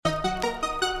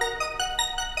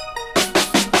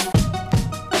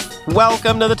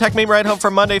Welcome to the Tech Meme Ride Home for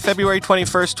Monday, February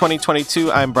 21st, 2022.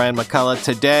 I'm Brian McCullough.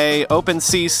 Today,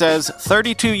 OpenSea says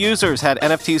 32 users had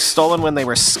NFTs stolen when they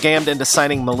were scammed into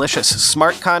signing malicious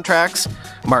smart contracts.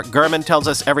 Mark Gurman tells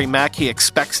us every Mac he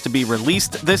expects to be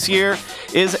released this year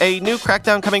is a new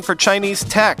crackdown coming for Chinese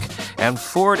tech. And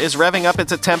Ford is revving up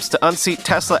its attempts to unseat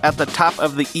Tesla at the top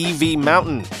of the EV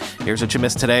mountain. Here's what you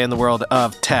missed today in the world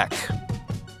of tech.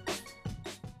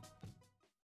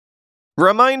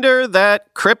 Reminder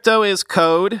that crypto is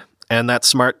code, and that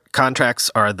smart contracts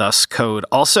are thus code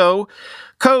also.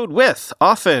 Code with,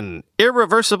 often,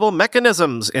 irreversible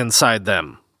mechanisms inside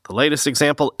them. The latest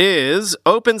example is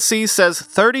OpenSea says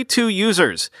 32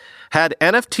 users had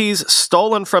NFTs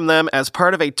stolen from them as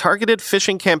part of a targeted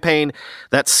phishing campaign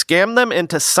that scammed them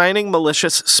into signing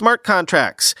malicious smart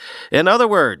contracts. In other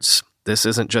words, this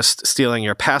isn't just stealing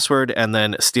your password and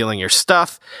then stealing your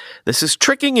stuff. This is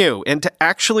tricking you into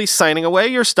actually signing away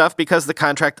your stuff because the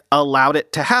contract allowed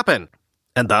it to happen.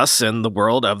 And thus, in the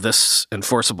world of this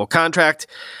enforceable contract,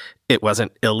 it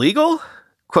wasn't illegal?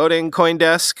 Quoting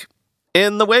CoinDesk,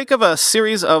 in the wake of a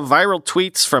series of viral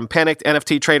tweets from panicked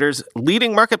NFT traders,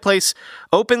 leading marketplace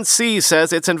OpenSea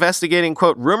says it's investigating,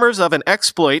 quote, rumors of an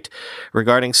exploit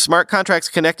regarding smart contracts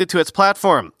connected to its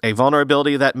platform, a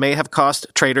vulnerability that may have cost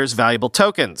traders valuable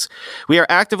tokens. We are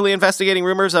actively investigating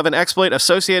rumors of an exploit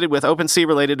associated with OpenSea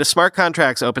related to smart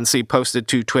contracts, OpenSea posted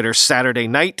to Twitter Saturday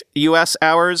night, U.S.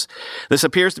 hours. This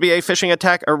appears to be a phishing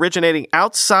attack originating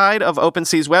outside of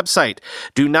OpenSea's website.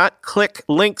 Do not click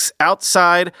links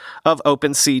outside of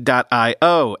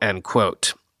OpenSea.io, end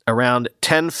quote. Around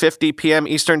 10:50 p.m.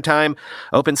 Eastern Time,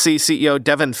 OpenSea CEO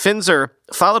Devin Finzer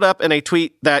followed up in a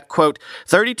tweet that, quote,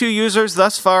 32 users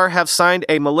thus far have signed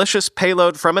a malicious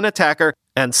payload from an attacker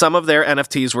and some of their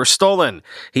NFTs were stolen.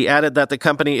 He added that the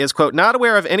company is, quote, not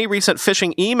aware of any recent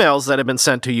phishing emails that have been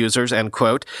sent to users, end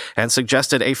quote, and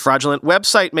suggested a fraudulent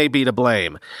website may be to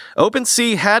blame.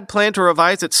 OpenSea had planned to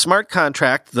revise its smart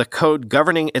contract, the code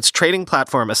governing its trading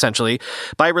platform, essentially,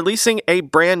 by releasing a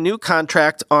brand new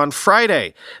contract on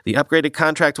Friday. The upgraded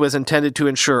contract was intended to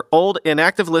ensure old,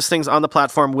 inactive listings on the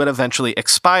platform would eventually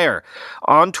expire.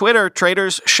 On Twitter,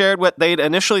 traders shared what they'd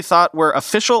initially thought were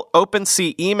official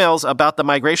OpenSea emails about the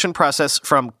migration process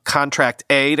from Contract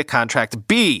A to Contract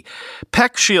B.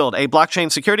 PeckShield, a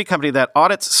blockchain security company that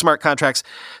audits smart contracts,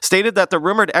 stated that the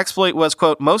rumored exploit was,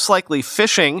 quote, most likely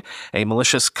phishing, a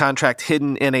malicious contract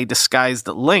hidden in a disguised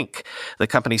link. The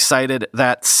company cited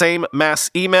that same mass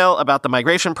email about the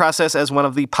migration process as one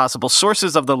of the possible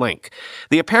sources of the link.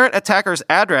 The apparent attacker's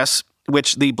address,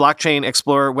 which the blockchain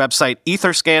explorer website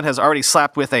Etherscan has already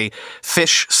slapped with a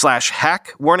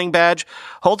phish/hack warning badge,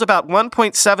 holds about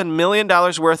 $1.7 million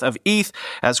worth of ETH,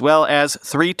 as well as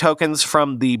 3 tokens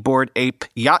from the Bored Ape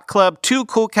Yacht Club, 2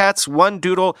 Cool Cats, 1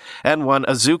 Doodle, and 1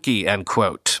 Azuki, end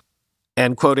quote.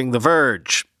 And quoting The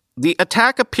Verge, the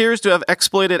attack appears to have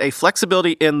exploited a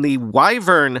flexibility in the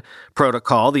Wyvern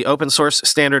protocol, the open source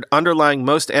standard underlying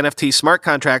most NFT smart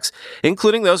contracts,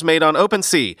 including those made on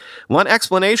OpenSea. One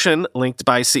explanation, linked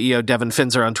by CEO Devin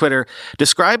Finzer on Twitter,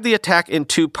 described the attack in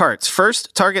 2 parts.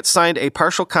 First, targets signed a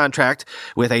partial contract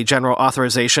with a general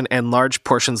authorization and large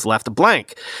portions left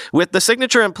blank. With the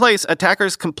signature in place,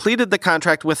 attackers completed the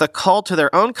contract with a call to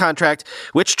their own contract,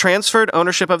 which transferred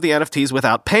ownership of the NFTs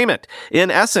without payment. In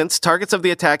essence, targets of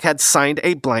the attack had signed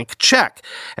a blank check,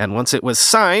 and once it was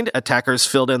signed, attackers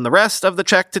filled in the rest of the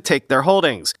check to take their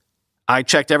holdings. I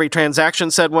checked every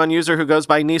transaction, said one user who goes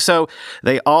by Niso.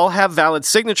 They all have valid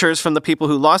signatures from the people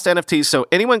who lost NFTs, so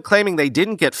anyone claiming they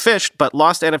didn't get phished but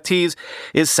lost NFTs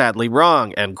is sadly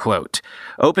wrong, end quote.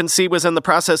 OpenSea was in the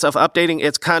process of updating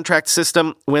its contract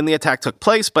system when the attack took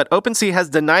place, but OpenSea has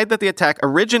denied that the attack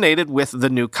originated with the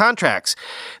new contracts.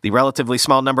 The relatively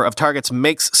small number of targets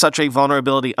makes such a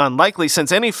vulnerability unlikely,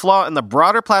 since any flaw in the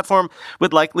broader platform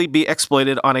would likely be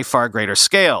exploited on a far greater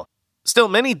scale. Still,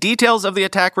 many details of the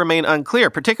attack remain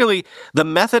unclear, particularly the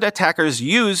method attackers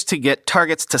used to get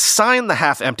targets to sign the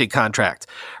half-empty contract.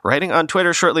 Writing on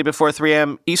Twitter shortly before 3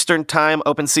 a.m. Eastern Time,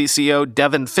 OpenSea CEO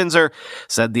Devin Finzer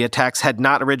said the attacks had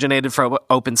not originated from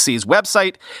OpenSea's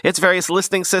website, its various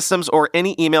listing systems, or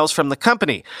any emails from the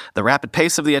company. The rapid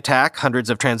pace of the attack,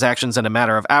 hundreds of transactions in a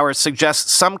matter of hours,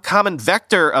 suggests some common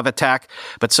vector of attack,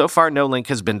 but so far no link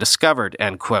has been discovered,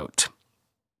 end quote.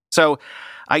 So,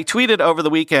 I tweeted over the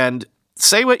weekend,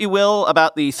 say what you will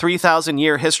about the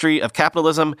 3,000-year history of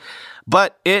capitalism,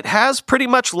 but it has pretty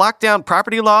much locked down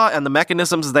property law and the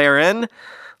mechanisms therein.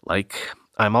 Like,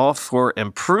 I'm all for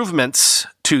improvements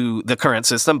to the current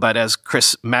system, but as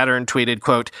Chris Mattern tweeted,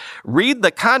 quote, read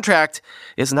the contract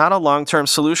is not a long-term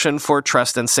solution for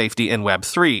trust and safety in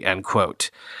Web3, end quote.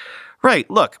 Right,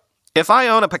 look, if I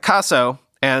own a Picasso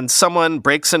and someone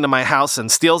breaks into my house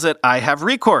and steals it, I have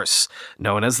recourse,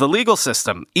 known as the legal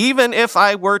system. Even if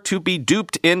I were to be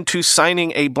duped into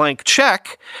signing a blank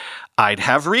check, I'd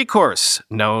have recourse,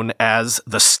 known as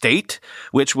the state,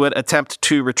 which would attempt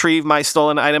to retrieve my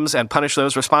stolen items and punish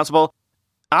those responsible.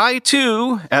 I,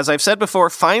 too, as I've said before,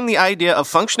 find the idea of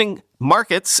functioning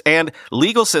markets and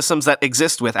legal systems that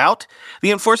exist without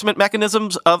the enforcement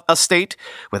mechanisms of a state,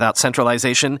 without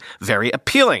centralization, very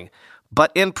appealing.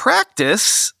 But in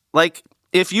practice,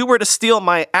 if you were to steal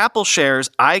my Apple shares,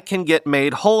 I can get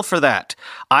made whole for that.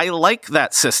 I like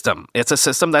that system. It's a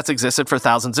system that's existed for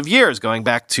thousands of years, going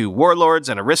back to warlords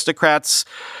and aristocrats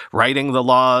writing the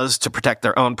laws to protect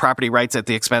their own property rights at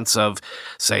the expense of,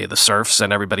 say, the serfs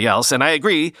and everybody else. And I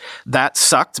agree, that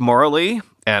sucked morally,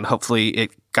 and hopefully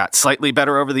it got slightly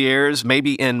better over the years.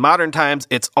 Maybe in modern times,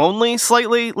 it's only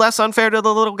slightly less unfair to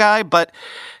the little guy, but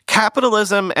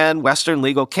capitalism and Western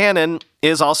legal canon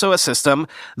is also a system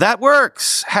that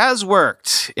works, has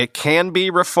worked. It can be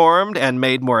reformed and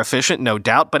made more efficient, no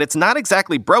doubt, but it's not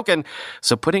exactly broken,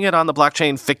 so putting it on the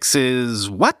blockchain fixes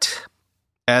what?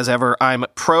 As ever, I'm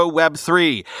pro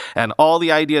Web3 and all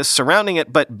the ideas surrounding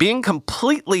it, but being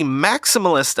completely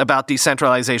maximalist about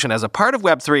decentralization as a part of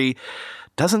Web3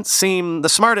 doesn't seem the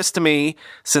smartest to me,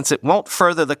 since it won't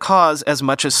further the cause as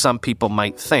much as some people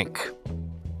might think.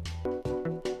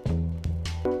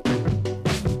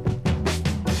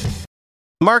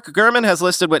 Mark Gurman has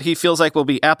listed what he feels like will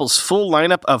be Apple's full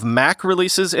lineup of Mac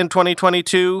releases in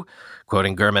 2022.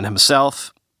 Quoting Gurman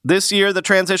himself, "This year, the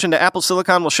transition to Apple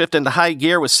Silicon will shift into high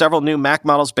gear with several new Mac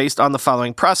models based on the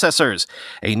following processors: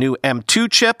 a new M2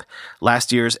 chip,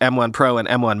 last year's M1 Pro and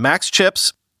M1 Max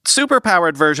chips,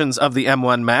 super-powered versions of the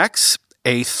M1 Max.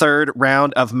 A third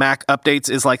round of Mac updates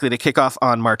is likely to kick off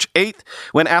on March 8th.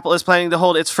 When Apple is planning to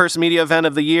hold its first media event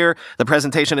of the year, the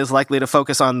presentation is likely to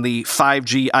focus on the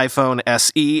 5G iPhone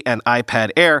SE and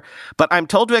iPad Air, but I'm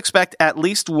told to expect at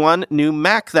least one new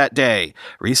Mac that day.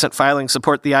 Recent filings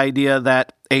support the idea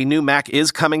that a new Mac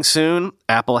is coming soon.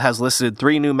 Apple has listed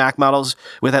 3 new Mac models,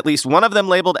 with at least one of them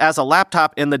labeled as a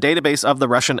laptop in the database of the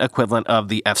Russian equivalent of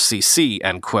the FCC,"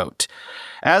 end quote.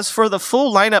 As for the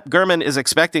full lineup Gurman is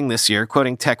expecting this year,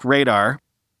 quoting TechRadar,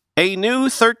 a new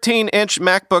 13-inch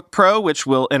MacBook Pro, which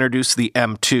will introduce the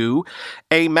M2,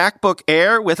 a MacBook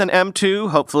Air with an M2,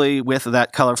 hopefully with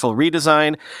that colorful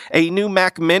redesign, a new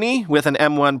Mac Mini with an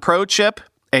M1 Pro chip,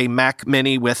 a Mac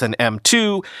Mini with an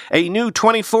M2, a new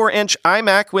 24-inch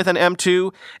iMac with an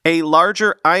M2, a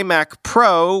larger iMac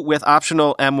Pro with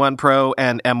optional M1 Pro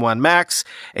and M1 Max,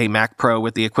 a Mac Pro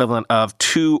with the equivalent of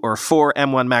 2 or 4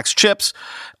 M1 Max chips.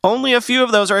 Only a few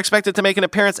of those are expected to make an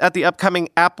appearance at the upcoming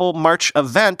Apple March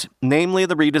event, namely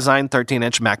the redesigned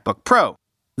 13-inch MacBook Pro.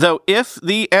 Though if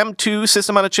the M2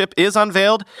 system on a chip is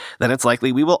unveiled, then it's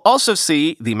likely we will also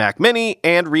see the Mac Mini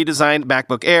and redesigned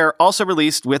MacBook Air also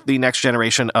released with the next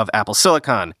generation of Apple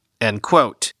Silicon, end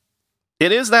quote.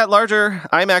 It is that larger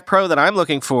iMac Pro that I'm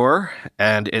looking for,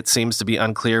 and it seems to be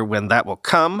unclear when that will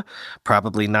come.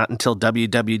 Probably not until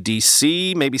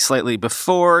WWDC, maybe slightly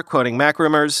before, quoting Mac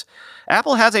Rumors.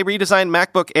 Apple has a redesigned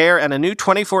MacBook Air and a new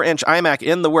 24-inch iMac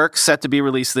in the works set to be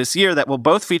released this year that will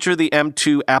both feature the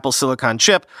M2 Apple Silicon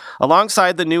chip,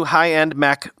 alongside the new high-end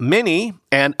Mac Mini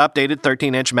and updated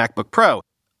 13-inch MacBook Pro.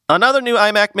 Another new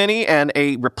iMac Mini and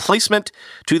a replacement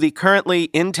to the currently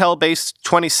Intel-based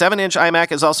 27-inch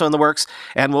iMac is also in the works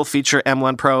and will feature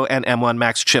M1 Pro and M1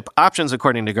 Max chip options,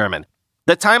 according to Gurman.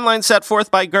 The timeline set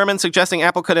forth by Gurman suggesting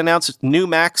Apple could announce new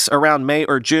Macs around May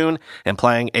or June,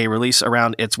 implying a release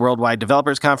around its Worldwide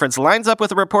Developers Conference, lines up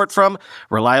with a report from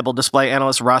reliable display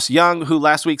analyst Ross Young, who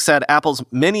last week said Apple's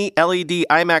mini LED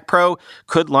iMac Pro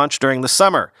could launch during the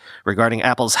summer. Regarding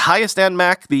Apple's highest-end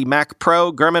Mac, the Mac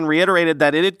Pro, Gurman reiterated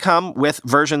that it'd come with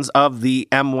versions of the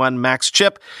M1 Max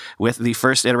chip, with the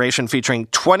first iteration featuring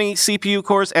 20 CPU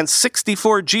cores and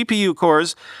 64 GPU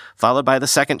cores, followed by the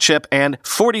second chip and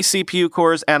 40 CPU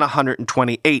cores and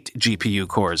 128 GPU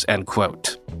cores, end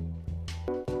quote.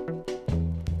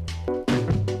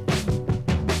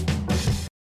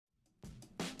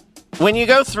 When you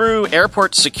go through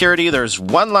airport security, there's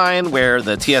one line where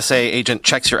the TSA agent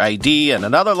checks your ID and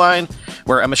another line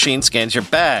where a machine scans your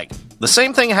bag. The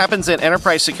same thing happens in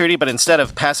enterprise security, but instead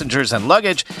of passengers and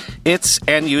luggage, it's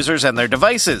end users and their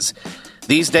devices.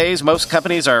 These days, most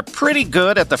companies are pretty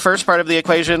good at the first part of the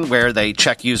equation where they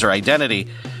check user identity,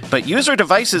 but user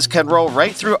devices can roll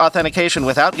right through authentication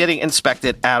without getting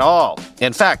inspected at all.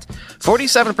 In fact,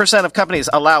 47% of companies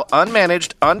allow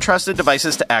unmanaged, untrusted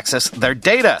devices to access their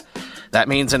data. That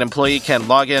means an employee can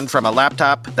log in from a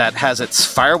laptop that has its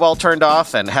firewall turned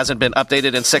off and hasn't been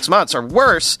updated in 6 months. Or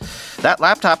worse, that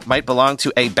laptop might belong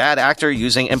to a bad actor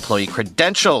using employee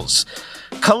credentials.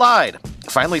 Kolide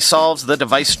finally solves the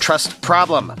device trust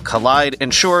problem. Kolide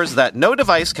ensures that no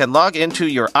device can log into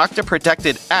your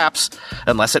Okta-protected apps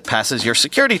unless it passes your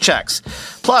security checks.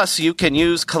 Plus, you can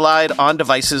use Kolide on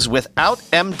devices without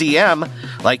MDM,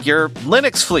 like your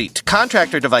Linux fleet,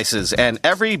 contractor devices, and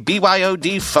every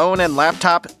BYOD phone and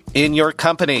laptop in your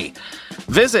company.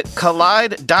 Visit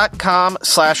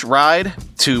kolide.com/ride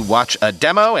to watch a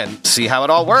demo and see how it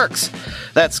all works.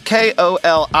 That's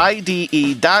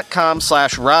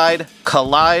KOLIDE.com/ride,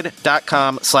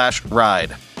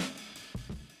 kolide.com/ride.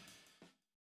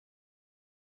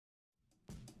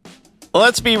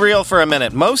 Let's be real for a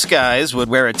minute. Most guys would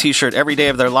wear a t-shirt every day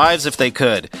of their lives if they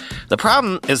could. The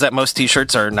problem is that most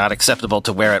t-shirts are not acceptable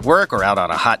to wear at work or out on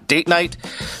a hot date night.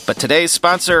 But today's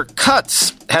sponsor,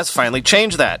 Cuts, has finally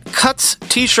changed that. Cuts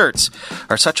t-shirts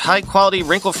are such high-quality,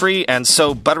 wrinkle-free, and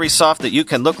so buttery soft that you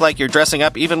can look like you're dressing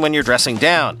up even when you're dressing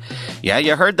down. Yeah,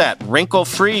 you heard that.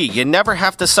 Wrinkle-free. You never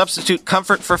have to substitute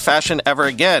comfort for fashion ever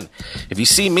again. If you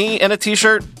see me in a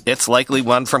t-shirt, it's likely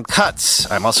one from Cuts.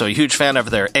 I'm also a huge fan of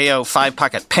their AO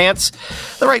 5-pocket pants.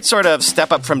 The right sort of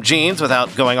step up from jeans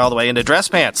without going all the way into dress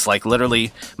pants, like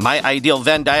literally my ideal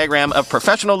Venn diagram of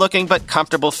professional looking but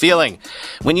comfortable feeling.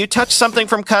 When you touch something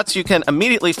from Cuts, you can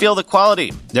immediately feel the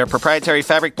quality. Their proprietary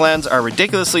fabric blends are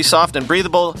ridiculously soft and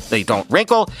breathable, they don't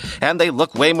wrinkle, and they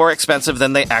look way more expensive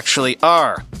than they actually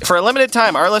are. For a limited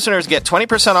time, our listeners get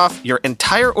 20% off your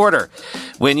entire order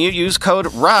when you use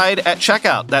code RIDE at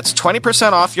checkout. That's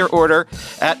 20% off your order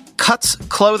at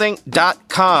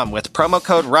cutsclothing.com with promo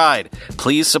code RIDE.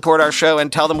 Please support our show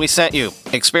and tell them we sent you.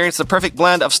 Experience the perfect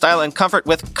blend of style and comfort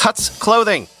with Cuts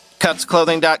Clothing.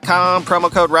 Cutsclothing.com,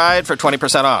 promo code RIDE for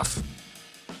 20% off.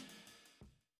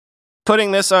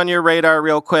 Putting this on your radar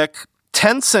real quick,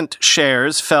 Tencent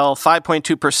shares fell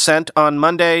 5.2% on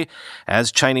Monday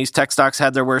as Chinese tech stocks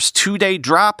had their worst two-day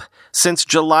drop since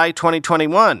July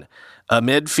 2021,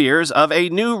 amid fears of a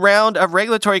new round of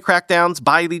regulatory crackdowns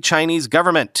by the Chinese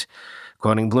government.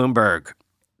 Quoting Bloomberg,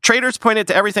 traders pointed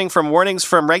to everything from warnings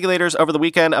from regulators over the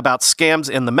weekend about scams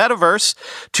in the metaverse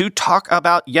to talk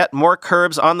about yet more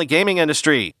curbs on the gaming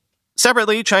industry.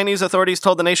 Separately, Chinese authorities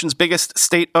told the nation's biggest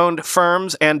state-owned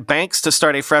firms and banks to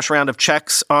start a fresh round of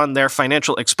checks on their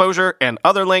financial exposure and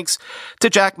other links to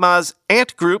Jack Ma's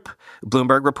Ant Group,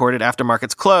 Bloomberg reported after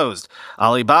markets closed.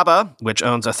 Alibaba, which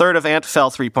owns a third of Ant,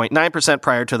 fell 3.9%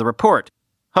 prior to the report.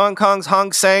 Hong Kong's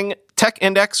Hang Seng Tech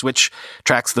Index, which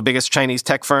tracks the biggest Chinese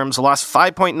tech firms, lost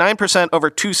 5.9%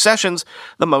 over 2 sessions,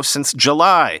 the most since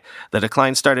July. The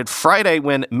decline started Friday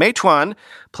when Meituan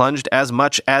plunged as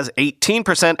much as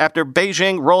 18% after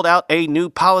Beijing rolled out a new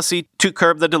policy to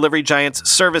curb the delivery giant's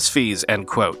service fees, end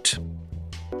quote.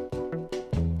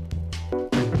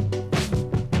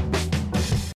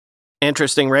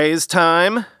 Interesting raise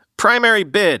time. Primary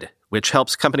Bid, which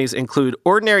helps companies include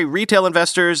ordinary retail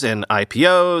investors in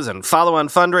IPOs and follow-on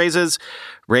fundraises,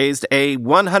 raised a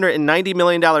 $190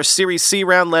 million Series C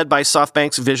round led by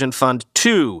SoftBank's Vision Fund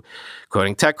 2,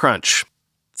 quoting TechCrunch.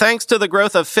 Thanks to the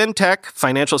growth of fintech,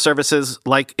 financial services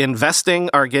like investing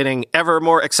are getting ever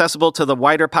more accessible to the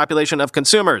wider population of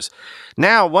consumers.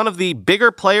 Now, one of the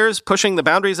bigger players pushing the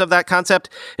boundaries of that concept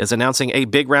is announcing a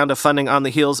big round of funding on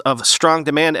the heels of strong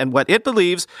demand and what it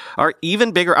believes are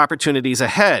even bigger opportunities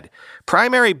ahead.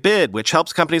 Primary Bid, which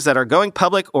helps companies that are going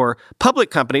public or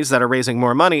public companies that are raising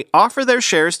more money, offer their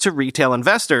shares to retail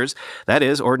investors, that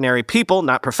is, ordinary people,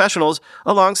 not professionals,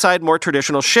 alongside more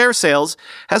traditional share sales,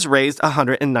 has raised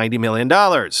 $190 million.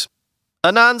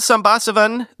 Anand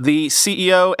Sambasivan, the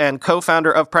CEO and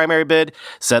co-founder of Primary Bid,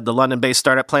 said the London-based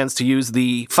startup plans to use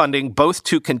the funding both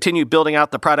to continue building out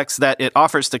the products that it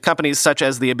offers to companies, such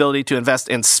as the ability to invest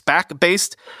in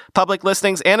SPAC-based public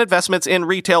listings and investments in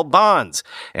retail bonds,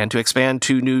 and to expand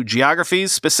to new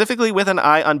geographies, specifically with an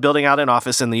eye on building out an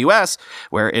office in the U.S.,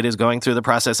 where it is going through the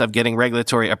process of getting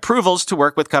regulatory approvals to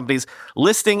work with companies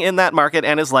listing in that market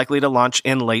and is likely to launch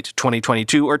in late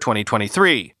 2022 or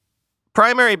 2023.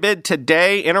 Primary Bid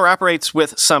today interoperates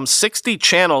with some 60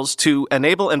 channels to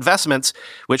enable investments,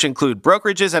 which include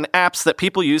brokerages and apps that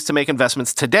people use to make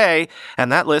investments today,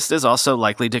 and that list is also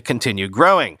likely to continue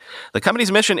growing. The company's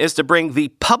mission is to bring the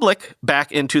public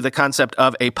back into the concept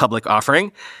of a public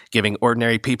offering, giving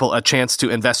ordinary people a chance to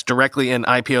invest directly in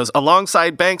IPOs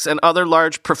alongside banks and other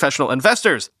large professional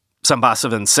investors,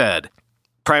 Sambasivan said.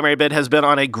 Primary Bid has been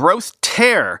on a growth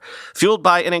tear, fueled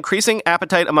by an increasing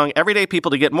appetite among everyday people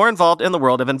to get more involved in the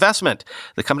world of investment.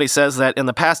 The company says that in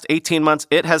the past 18 months,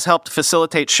 it has helped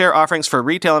facilitate share offerings for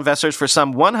retail investors for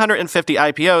some 150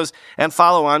 IPOs and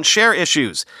follow-on share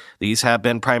issues. These have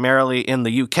been primarily in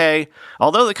the UK,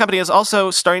 although the company is also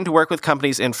starting to work with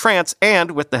companies in France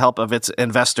and, with the help of its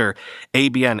investor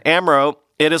ABN AMRO,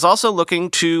 it is also looking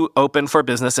to open for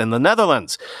business in the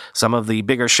Netherlands. Some of the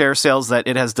bigger share sales that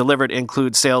it has delivered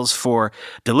include sales for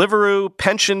Deliveroo,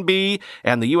 PensionBee,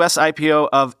 and the U.S. IPO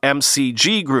of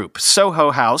MCG Group,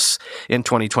 Soho House, in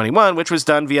 2021, which was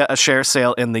done via a share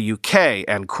sale in the UK,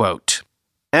 end quote.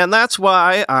 And that's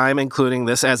why I'm including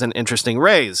this as an interesting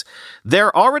raise.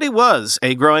 There already was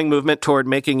a growing movement toward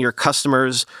making your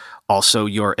customers also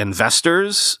your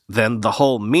investors. Then the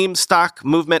whole meme stock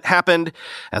movement happened,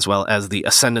 as well as the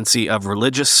ascendancy of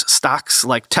religious stocks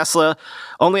like Tesla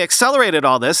only accelerated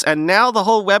all this, and now the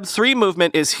whole Web3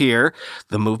 movement is here,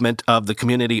 the movement of the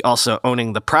community also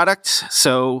owning the product,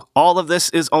 so all of this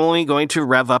is only going to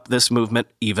rev up this movement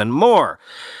even more.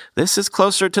 This is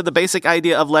closer to the basic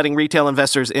idea of letting retail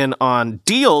investors in on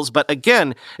deals, but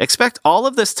again, expect all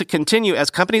of this to continue as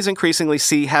companies increasingly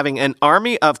see having an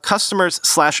army of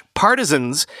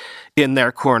customers/partisans in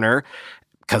their corner,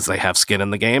 because they have skin in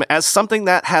the game, as something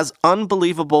that has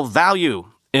unbelievable value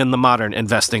in the modern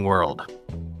investing world.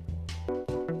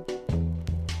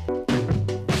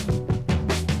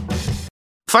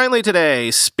 Finally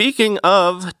today, speaking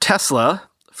of Tesla,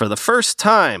 for the first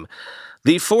time,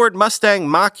 the Ford Mustang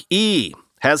Mach-E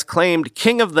has claimed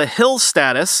King of the Hill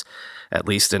status, at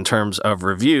least in terms of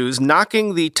reviews,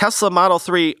 knocking the Tesla Model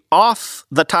 3 off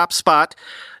the top spot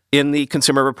in the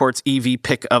Consumer Reports EV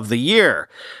Pick of the Year,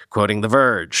 quoting The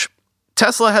Verge.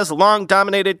 Tesla has long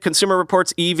dominated Consumer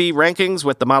Reports EV rankings,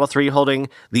 with the Model 3 holding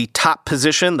the top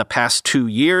position the past 2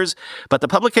 years, but the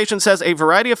publication says a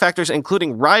variety of factors,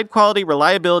 including ride quality,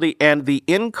 reliability, and the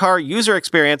in-car user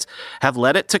experience, have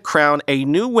led it to crown a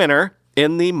new winner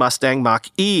in the Mustang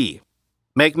Mach-E.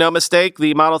 Make no mistake,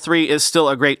 the Model 3 is still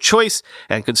a great choice,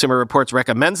 and Consumer Reports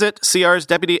recommends it, CR's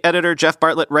deputy editor Jeff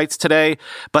Bartlett writes today,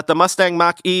 but the Mustang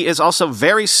Mach-E is also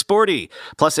very sporty,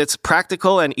 plus it's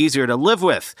practical and easier to live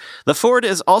with. The Ford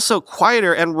is also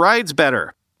quieter and rides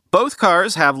better. Both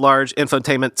cars have large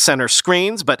infotainment center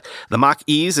screens, but the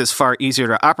Mach-E's is far easier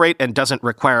to operate and doesn't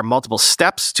require multiple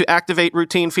steps to activate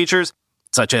routine features,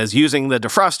 such as using the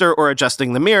defroster or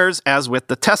adjusting the mirrors, as with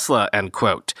the Tesla, end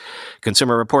quote.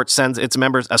 Consumer Reports sends its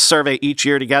members a survey each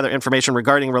year to gather information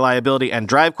regarding reliability and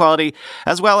drive quality,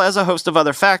 as well as a host of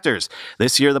other factors.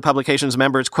 This year, the publication's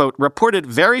members, quote, reported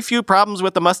very few problems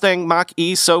with the Mustang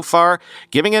Mach-E so far,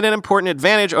 giving it an important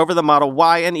advantage over the Model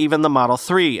Y and even the Model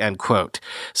 3, end quote.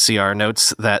 CR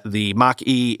notes that the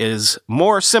Mach-E is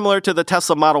more similar to the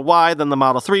Tesla Model Y than the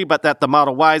Model 3, but that the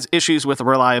Model Y's issues with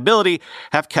reliability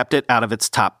have kept it out of its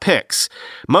top picks.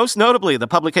 Most notably, the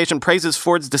publication praises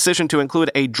Ford's decision to include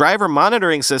a driver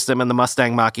monitoring system in the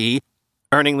Mustang Mach-E,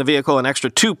 earning the vehicle an extra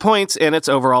 2 points in its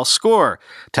overall score.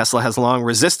 Tesla has long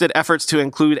resisted efforts to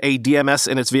include a DMS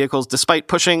in its vehicles, despite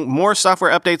pushing more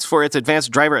software updates for its advanced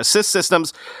driver assist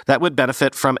systems that would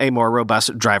benefit from a more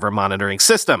robust driver monitoring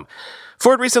system.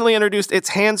 Ford recently introduced its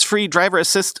hands-free driver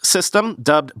assist system,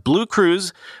 dubbed Blue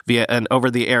Cruise, via an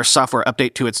over-the-air software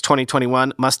update to its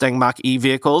 2021 Mustang Mach-E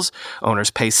vehicles.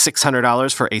 Owners pay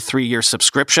 $600 for a 3-year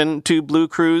subscription to Blue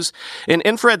Cruise. An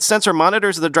infrared sensor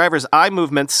monitors the driver's eye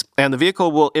movements, and the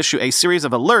vehicle will issue a series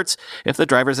of alerts if the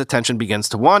driver's attention begins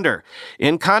to wander.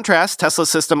 In contrast,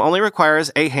 Tesla's system only requires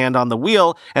a hand on the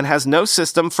wheel and has no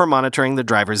system for monitoring the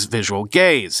driver's visual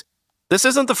gaze. This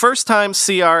isn't the first time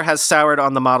CR has soured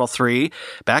on the Model 3.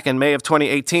 Back in May of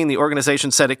 2018, the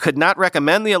organization said it could not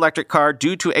recommend the electric car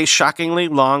due to a shockingly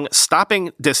long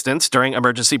stopping distance during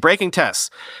emergency braking tests.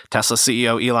 Tesla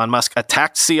CEO Elon Musk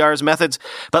attacked CR's methods,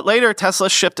 but later Tesla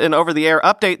shipped an over-the-air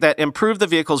update that improved the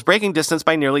vehicle's braking distance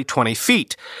by nearly 20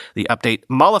 feet. The update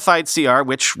mollified CR,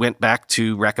 which went back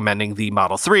to recommending the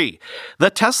Model 3. The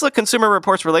Tesla Consumer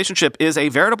Reports relationship is a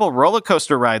veritable roller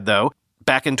coaster ride, though.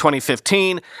 Back in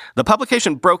 2015, the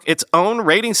publication broke its own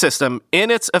rating system in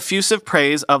its effusive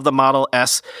praise of the Model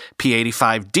S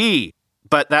P85D.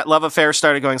 But that love affair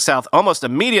started going south almost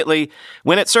immediately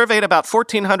when it surveyed about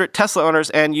 1,400 Tesla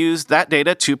owners and used that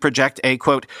data to project a,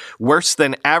 quote, worse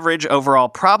than average overall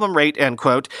problem rate, end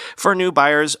quote, for new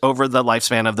buyers over the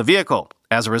lifespan of the vehicle.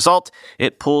 As a result,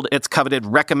 it pulled its coveted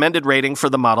recommended rating for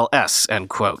the Model S, end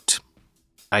quote.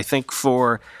 I think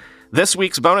for this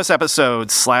week's bonus episode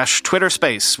 / Twitter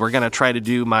Space, we're going to try to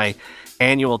do my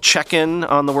annual check-in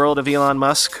on the world of Elon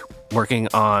Musk. Working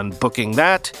on booking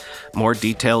that. More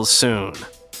details soon.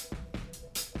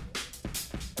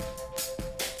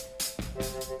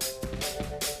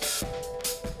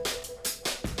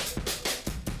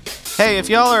 Hey, if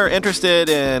y'all are interested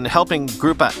in helping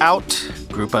Grupa out,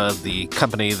 Grupa, the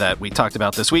company that we talked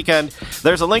about this weekend,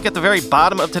 there's a link at the very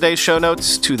bottom of today's show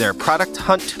notes to their product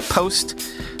hunt post.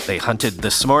 They hunted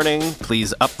this morning.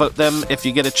 Please upvote them if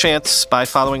you get a chance by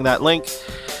following that link.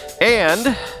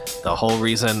 And the whole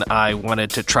reason I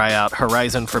wanted to try out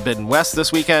Horizon Forbidden West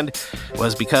this weekend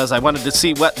was because I wanted to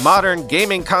see what modern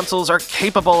gaming consoles are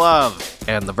capable of.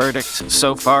 And the verdict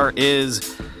so far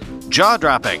is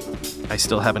jaw-dropping. I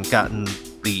still haven't gotten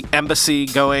the Embassy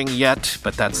going yet,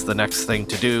 but that's the next thing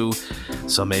to do.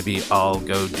 So maybe I'll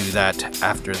go do that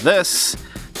after this.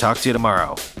 Talk to you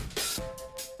tomorrow.